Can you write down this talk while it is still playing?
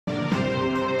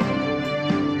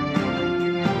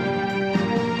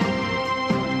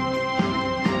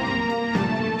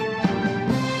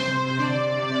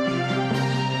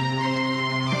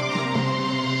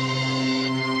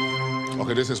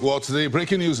Okay, this is what today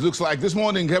breaking news looks like this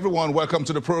morning. Everyone, welcome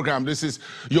to the program. This is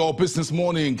your business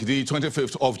morning, the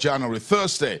 25th of January,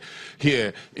 Thursday,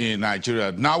 here in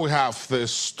Nigeria. Now we have the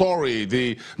story.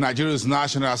 The Nigeria's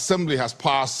National Assembly has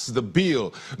passed the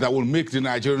bill that will make the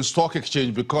Nigerian Stock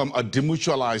Exchange become a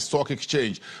demutualized stock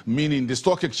exchange, meaning the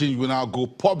stock exchange will now go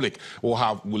public.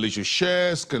 Will issue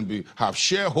shares, have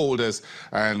shareholders,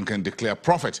 and can declare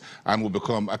profit, and will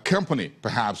become a company.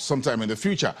 Perhaps sometime in the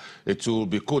future, it will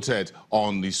be quoted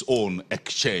on its own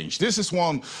exchange. This is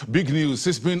one big news.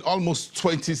 It's been almost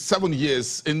 27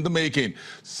 years in the making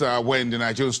when the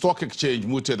Nigerian Stock Exchange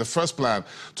mooted the first plan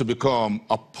to become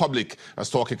a public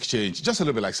stock exchange, just a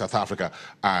little bit like South Africa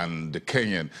and the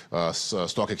Kenyan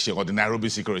Stock Exchange, or the Nairobi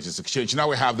Securities Exchange. Now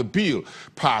we have the bill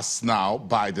passed now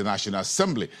by the National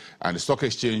Assembly, and the stock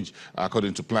exchange,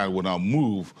 according to plan, will now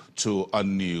move to a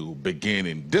new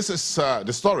beginning. This is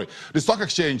the story. The stock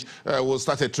exchange was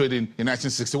started trading in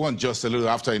 1961, just a little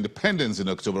after independence in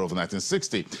October of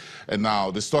 1960. And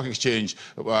now the stock exchange,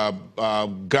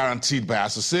 guaranteed by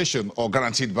association or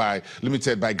guaranteed by,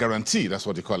 limited by guarantee, that's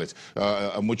what they call it,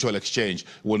 a mutual exchange,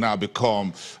 will now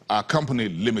become a company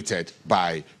limited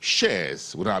by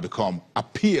shares, will now become a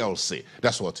PLC.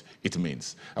 That's what it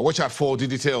means. Watch out for the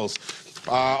details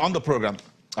on the program.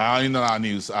 In our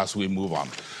news as we move on.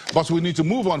 But we need to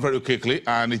move on very quickly,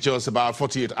 and in just about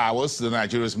 48 hours, the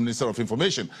Nigeria's Minister of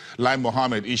Information, Lai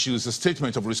Mohammed, issues a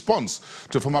statement of response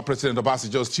to former President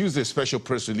Obasanjo's Tuesday special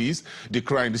press release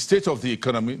decrying the state of the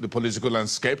economy, the political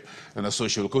landscape, and the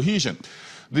social cohesion.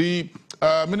 The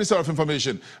Minister of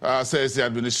Information says the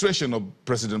administration of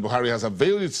President Buhari has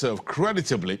availed itself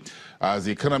creditably as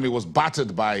the economy was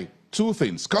battered by two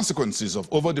things: consequences of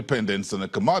overdependence on a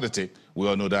commodity, we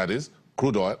all know that is,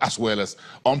 crude oil, as well as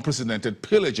unprecedented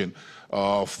pillaging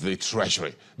of the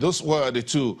treasury. Those were the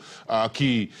two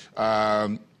key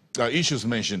issues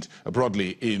mentioned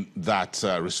broadly in that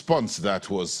response that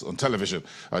was on television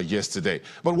yesterday.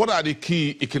 But what are the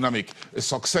key economic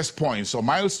success points or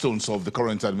milestones of the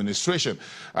current administration?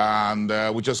 And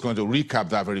we're just going to recap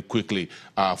that very quickly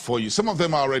for you. Some of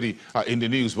them are already in the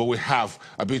news, but we have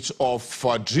a bit of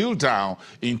drill down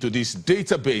into this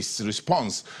database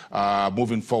response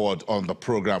moving forward on the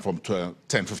program from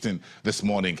 10:15 this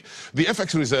morning. The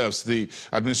FX reserves, the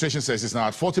administration says, is now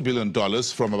at $40 billion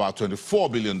from about $24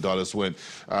 billion when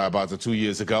about 2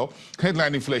 years ago.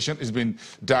 Headline inflation has been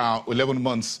down 11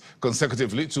 months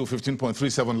consecutively to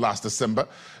 15.37 last December.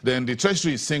 Then the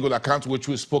Treasury single account, which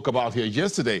we spoke about here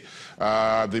yesterday,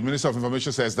 the Minister of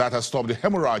Information says that has stopped the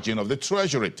hemorrhaging of the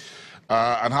Treasury.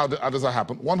 And how does that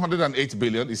happen? 108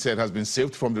 billion, he said, has been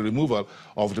saved from the removal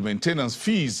of the maintenance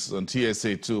fees on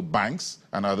TSA to banks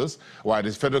and others, while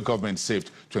the federal government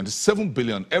saved 27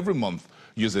 billion every month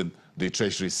using the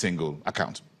Treasury single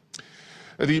account.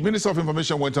 The Minister of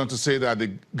Information went on to say that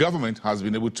the government has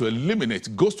been able to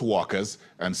eliminate ghost workers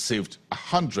and saved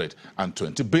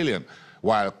 120 billion,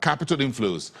 while capital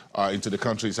inflows into the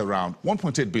country is around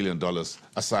 $1.8 billion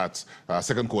as at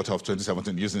second quarter of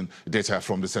 2017, using data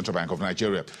from the Central Bank of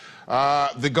Nigeria.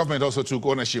 The government also took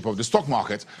ownership of the stock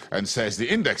market and says the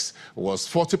index was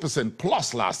 40%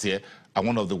 plus last year and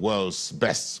one of the world's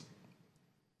best.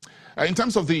 In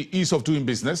terms of the ease of doing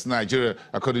business, Nigeria,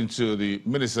 according to the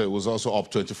minister, was also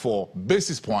up 24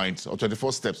 basis points or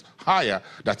 24 steps higher.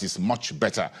 That is much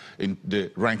better in the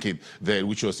ranking there,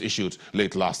 which was issued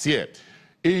late last year.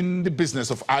 In the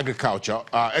business of agriculture,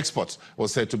 exports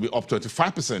was said to be up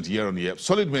 25% year on year.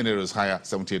 Solid minerals higher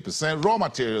 78%, raw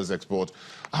materials export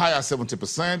higher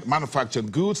 70%,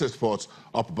 manufactured goods exports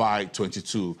up by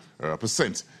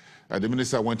 22%. The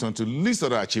minister went on to list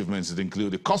other achievements that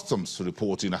include the customs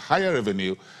reporting a higher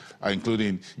revenue,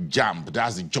 including JAMB,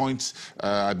 that's the Joint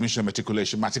Admission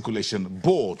Matriculation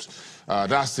Board.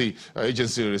 That's the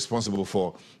agency responsible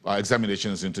for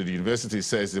examinations into the university,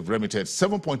 says they've remitted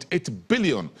 7.8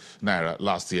 billion naira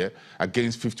last year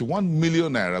against 51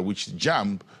 million naira, which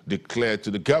JAMB declared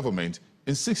to the government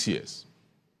in 6 years.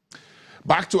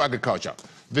 Back to agriculture.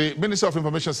 The Minister of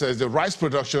Information says the rice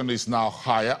production is now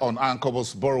higher on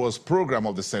Ankobo's Borrowers Program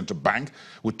of the Central Bank,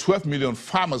 with 12 million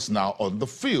farmers now on the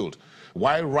field,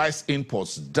 while rice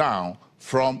imports down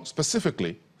from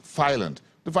specifically Thailand.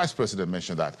 The Vice President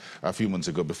mentioned that a few months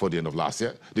ago before the end of last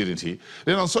year, didn't he?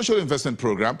 Then on social investment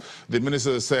program, the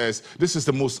minister says this is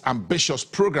the most ambitious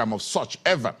program of such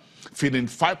ever, feeding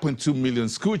 5.2 million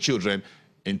school children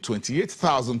in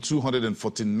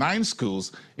 28,249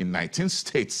 schools in 19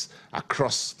 states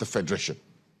across the Federation.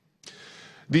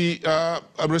 The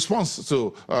response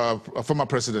to former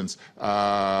president's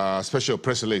special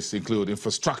press release include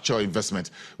infrastructure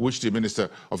investment, which the Minister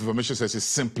of Information says is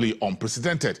simply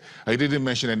unprecedented. He didn't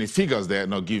mention any figures there,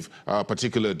 nor give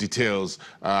particular details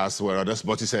as to where others,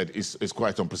 but he said it's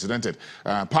quite unprecedented.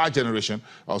 Power generation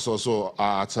also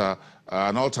at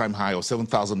an all-time high of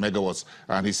 7,000 megawatts,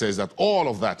 and he says that all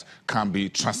of that can be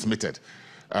transmitted.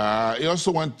 He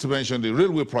also went to mention the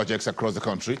railway projects across the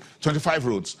country, 25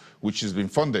 roads, which has been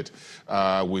funded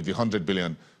with the 100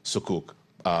 billion Sukuk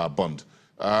bond.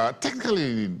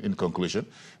 Technically, in conclusion,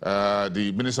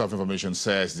 the Minister of Information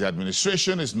says the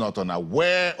administration is not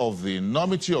unaware of the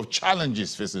enormity of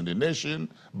challenges facing the nation,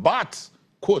 but,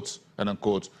 quote and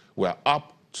unquote, we're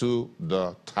up to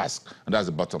the task, and that's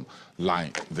the bottom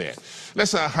line there.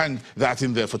 Let's hang that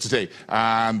in there for today,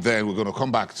 and then we're going to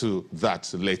come back to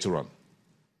that later on.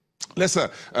 Let's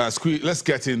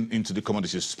get into the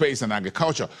commodities. Space and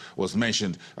agriculture was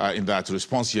mentioned in that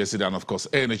response yesterday, and of course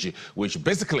energy, which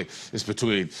basically is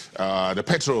between the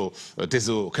petrol,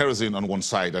 diesel, kerosene on one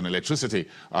side and electricity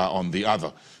on the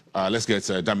other. Let's get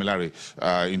Damilare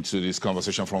into this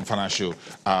conversation from Financial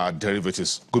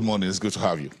Derivatives. Good morning. It's good to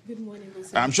have you. Good morning.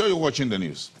 I'm sure you're watching the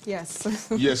news. Yes.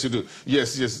 Yes, you do.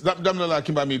 Yes. Damilare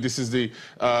Kimbami, this is the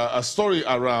a story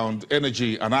around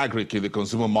energy and agri in the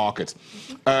consumer market.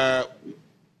 A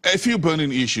few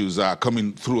burning issues are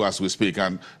coming through as we speak,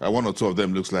 and one or two of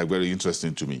them looks like very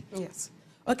interesting to me. Yes.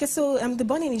 Okay, so the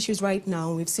burning issues right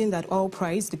now, we've seen that oil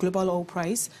price, the global oil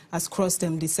price, has crossed the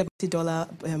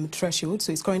 $70 threshold,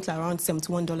 so it's currently around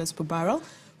 $71 per barrel,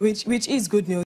 which is good news.